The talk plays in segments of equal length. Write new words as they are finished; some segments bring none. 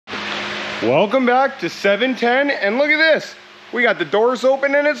Welcome back to 710, and look at this. We got the doors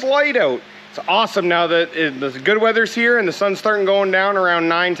open and it's light out. It's awesome now that the good weather's here and the sun's starting going down around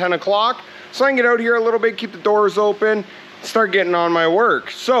 9, 10 o'clock. So I can get out here a little bit, keep the doors open, start getting on my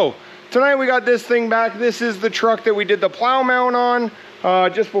work. So tonight we got this thing back. This is the truck that we did the plow mount on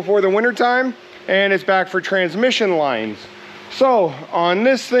just before the winter time, and it's back for transmission lines. So on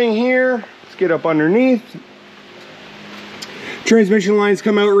this thing here, let's get up underneath. Transmission lines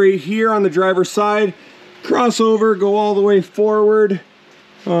come out right here on the driver's side, cross over, go all the way forward.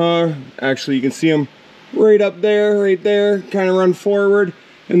 Actually, you can see them right up there, right there, kind of run forward,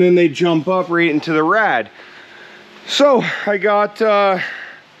 and then they jump up right into the rad. So I got my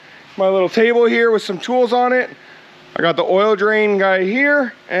little table here with some tools on it. I got the oil drain guy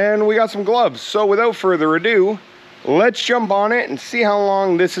here, and we got some gloves. So without further ado, let's jump on it and see how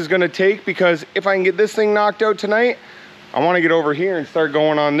long this is going to take, because if I can get this thing knocked out tonight, I want to get over here and start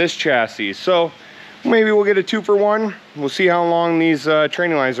going on this chassis. So maybe we'll get a 2-for-1. We'll see how long these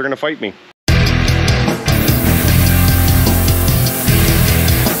training lines are going to fight me.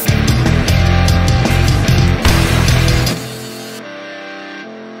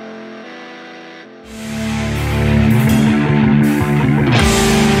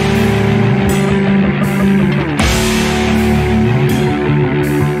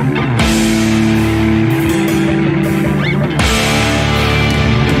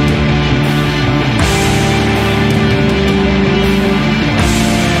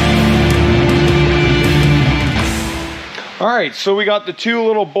 Alright, so we got the two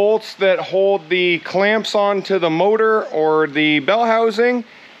little bolts that hold the clamps onto the motor or the bell housing,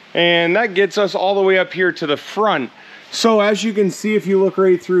 and that gets us all the way up here to the front. So as you can see, if you look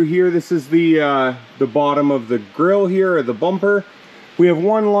right through here, this is the bottom of the grill here, or the bumper. We have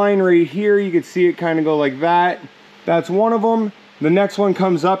one line right here. You can see it kind of go like that. That's one of them. The next one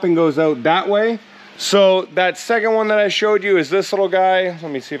comes up and goes out that way. So that second one that I showed you is this little guy.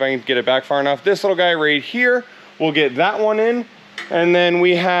 Let me see if I can get it back far enough. This little guy right here. We'll get that one in, and then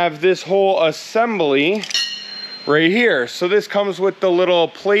we have this whole assembly right here. So this comes with the little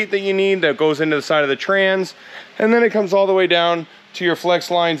plate that you need that goes into the side of the trans, and then it comes all the way down to your flex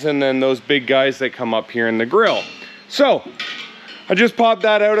lines, and then those big guys that come up here in the grill. So I just popped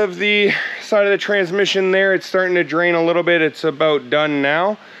that out of the side of the transmission there. It's starting to drain a little bit. It's about done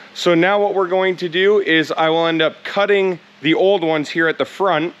now. So now what we're going to do is I will end up cutting the old ones here at the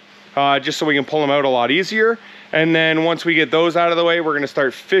front, just so we can pull them out a lot easier. And then once we get those out of the way, we're gonna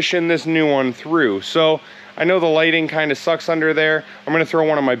start fishing this new one through. So I know the lighting kind of sucks under there. I'm gonna throw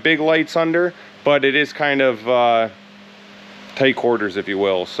one of my big lights under, but it is kind of tight quarters, if you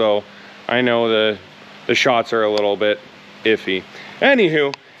will. So I know the shots are a little bit iffy.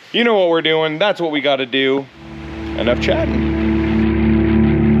 Anywho, you know what we're doing. That's what we gotta do. Enough chatting.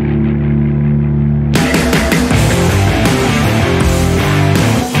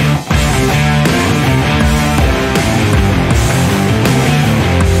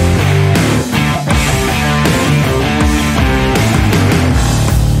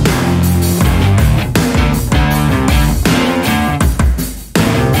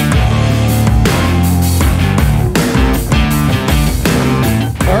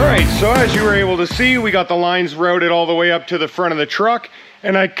 So as you were able to see, we got the lines routed all the way up to the front of the truck,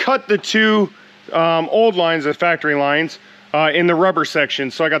 and I cut the two old lines, the factory lines, in the rubber section.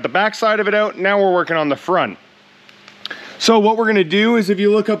 So I got the back side of it out. Now we're working on the front. So what we're gonna do is, if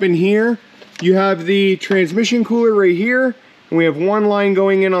you look up in here, you have the transmission cooler right here, and we have one line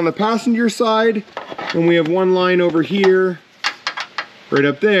going in on the passenger side, and we have one line over here, right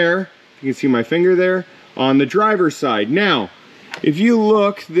up there. You can see my finger there, on the driver's side. Now, if you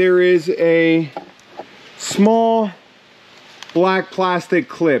look, there is a small black plastic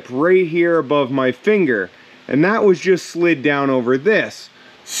clip right here above my finger, and that was just slid down over this.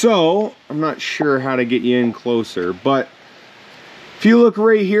 So I'm not sure how to get you in closer, but if you look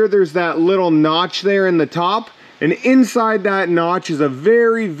right here, there's that little notch there in the top, and inside that notch is a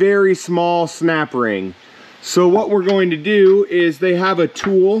very, very small snap ring. So what we're going to do is, they have a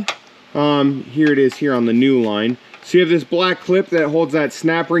tool, here it is here on the new line. So you have this black clip that holds that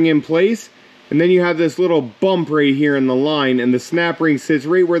snap ring in place, and then you have this little bump right here in the line, and the snap ring sits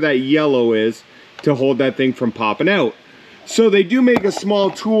right where that yellow is to hold that thing from popping out. So they do make a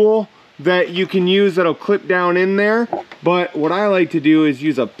small tool that you can use that'll clip down in there, but what I like to do is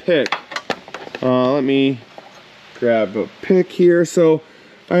use a pick. Let me grab a pick here. So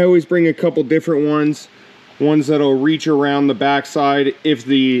I always bring a couple different ones that'll reach around the backside if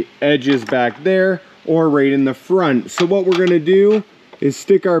the edge is back there, or right in the front. So what we're gonna do is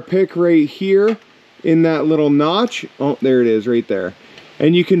stick our pick right here in that little notch. Oh, there it is right there.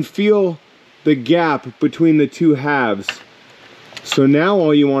 And you can feel the gap between the two halves. So now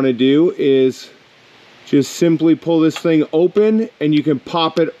all you want to do is just simply pull this thing open, and you can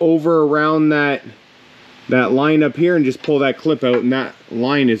pop it over around that line up here and just pull that clip out, and that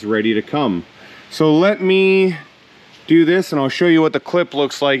line is ready to come. So let me do this and I'll show you what the clip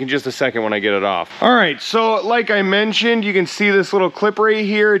looks like in just a second when I get it off. All right, so like I mentioned, you can see this little clip right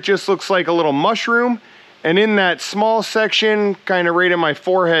here. It just looks like a little mushroom. And in that small section, kind of right in my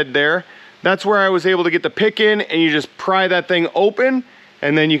forehead there, that's where I was able to get the pick in, and you just pry that thing open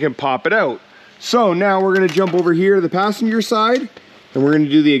and then you can pop it out. So now we're gonna jump over here to the passenger side and we're gonna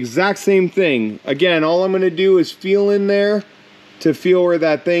do the exact same thing. Again, all I'm gonna do is feel in there to feel where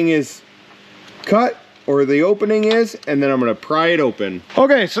that thing is cut or the opening is, and then I'm gonna pry it open.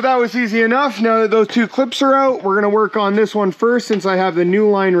 Okay, so that was easy enough. Now that those two clips are out, we're gonna work on this one first since I have the new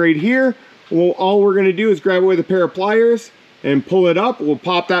line right here. Well, all we're gonna do is grab it with a pair of pliers and pull it up. We'll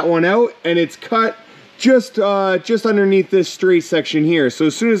pop that one out, and it's cut just underneath this straight section here. So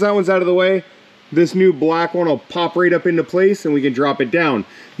as soon as that one's out of the way, this new black one will pop right up into place and we can drop it down.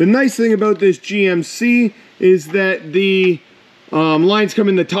 The nice thing about this GMC is that the lines come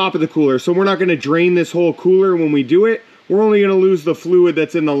in the top of the cooler, so we're not gonna drain this whole cooler when we do it. We're only gonna lose the fluid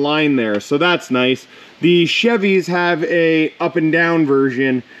that's in the line there, so that's nice. The Chevys have a up and down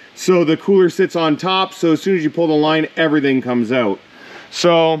version, so the cooler sits on top, so as soon as you pull the line, everything comes out.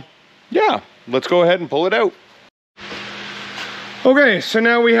 So yeah, let's go ahead and pull it out. Okay, so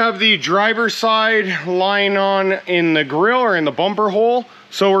now we have the driver's side line on in the grill or in the bumper hole.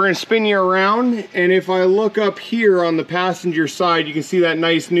 So we're gonna spin you around, and if I look up here on the passenger side, you can see that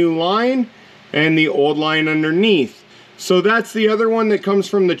nice new line and the old line underneath. So that's the other one that comes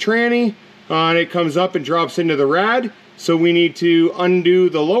from the tranny, and it comes up and drops into the rad. So we need to undo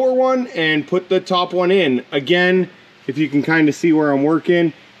the lower one and put the top one in. Again, if you can kind of see where I'm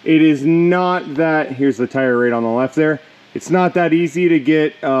working, it is not that, here's the tire right on the left there. It's not that easy to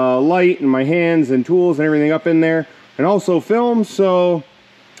get light and my hands and tools and everything up in there, and also film, so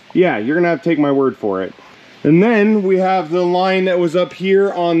yeah, you're gonna have to take my word for it. And then we have the line that was up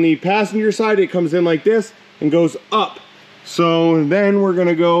here on the passenger side. It comes in like this and goes up. So then we're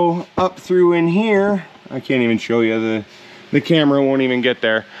gonna go up through in here. I can't even show you, the camera won't even get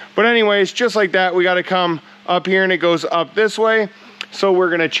there. But anyways, just like that, we gotta come up here and it goes up this way. So we're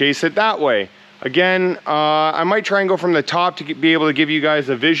gonna chase it that way. Again, I might try and go from the top to be able to give you guys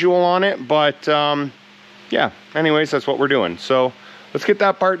a visual on it, but yeah, anyways, that's what we're doing. So let's get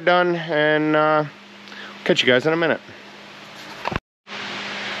that part done and catch you guys in a minute.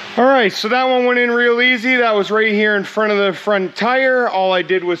 All right, so that one went in real easy. That was right here in front of the front tire. All I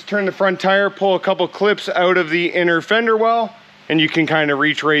did was turn the front tire, pull a couple clips out of the inner fender well, and you can kind of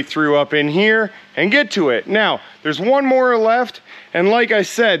reach right through up in here and get to it. Now, there's one more left, and like I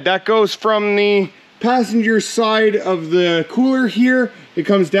said, that goes from the passenger side of the cooler here. It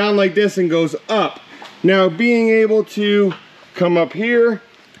comes down like this and goes up. Now, being able to come up here,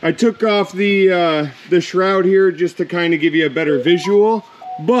 I took off the shroud here just to kind of give you a better visual,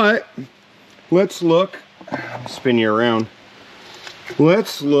 but let's look, spin you around.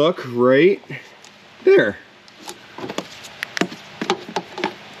 Let's look right there.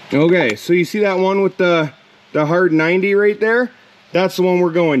 Okay, so you see that one with the hard 90 right there? That's the one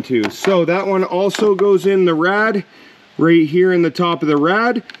we're going to. So that one also goes in the rad, right here in the top of the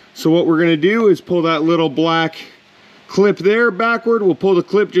rad. So what we're gonna do is pull that little black clip there backward. We'll pull the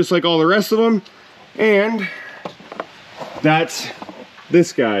clip just like all the rest of them. And that's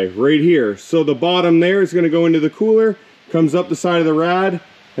this guy right here. So the bottom there is gonna go into the cooler, comes up the side of the rad,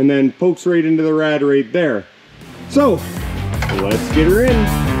 and then pokes right into the rad right there. So let's get her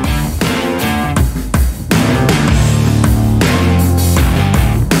in.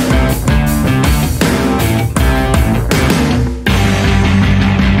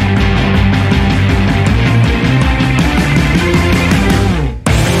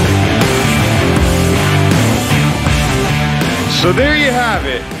 So there you have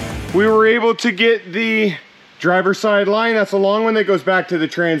it. We were able to get the driver's side line. That's a long one that goes back to the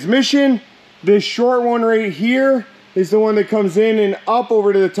transmission. This short one right here is the one that comes in and up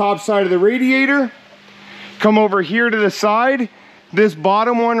over to the top side of the radiator. Come over here to the side. This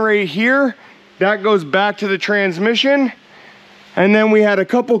bottom one right here, that goes back to the transmission. And then we had a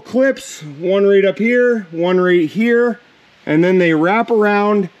couple clips, one right up here, one right here, and then they wrap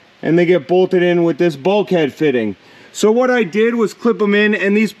around and they get bolted in with this bulkhead fitting. So what I did was clip them in,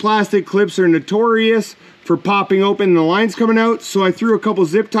 and these plastic clips are notorious for popping open and the lines coming out. So I threw a couple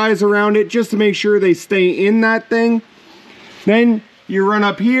zip ties around it just to make sure they stay in that thing. Then you run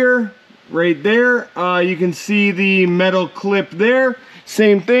up here, right there. You can see the metal clip there.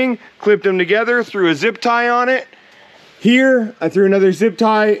 same thing, clipped them together, threw a zip tie on it. Here, I threw another zip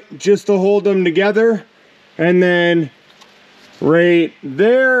tie just to hold them together. And then right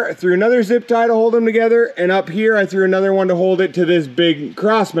there, I threw another zip tie to hold them together. And up here, I threw another one to hold it to this big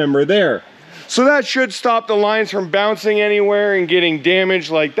cross member there. So that should stop the lines from bouncing anywhere and getting damaged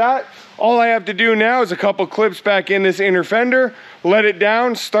like that. All I have to do now is a couple clips back in this inner fender, let it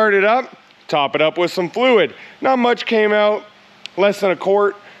down, start it up, top it up with some fluid. Not much came out, less than a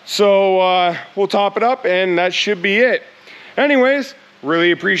quart. So we'll top it up and that should be it. Anyways,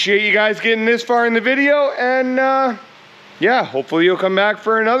 really appreciate you guys getting this far in the video, and yeah, hopefully you'll come back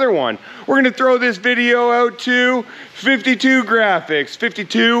for another one. We're gonna throw this video out to 52 graphics.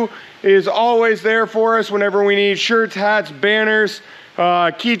 52 is always there for us whenever we need shirts, hats, banners,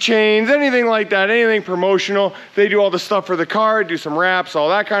 keychains, anything like that, anything promotional. They do all the stuff for the car, do some wraps, all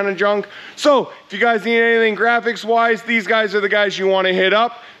that kind of junk. So if you guys need anything graphics wise, these guys are the guys you want to hit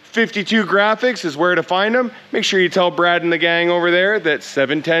up. 52 graphics is where to find them. Make sure you tell Brad and the gang over there that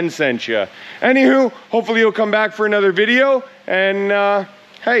 710 sent you. Anywho, hopefully you'll come back for another video, and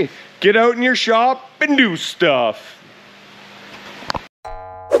hey, get out in your shop and do stuff.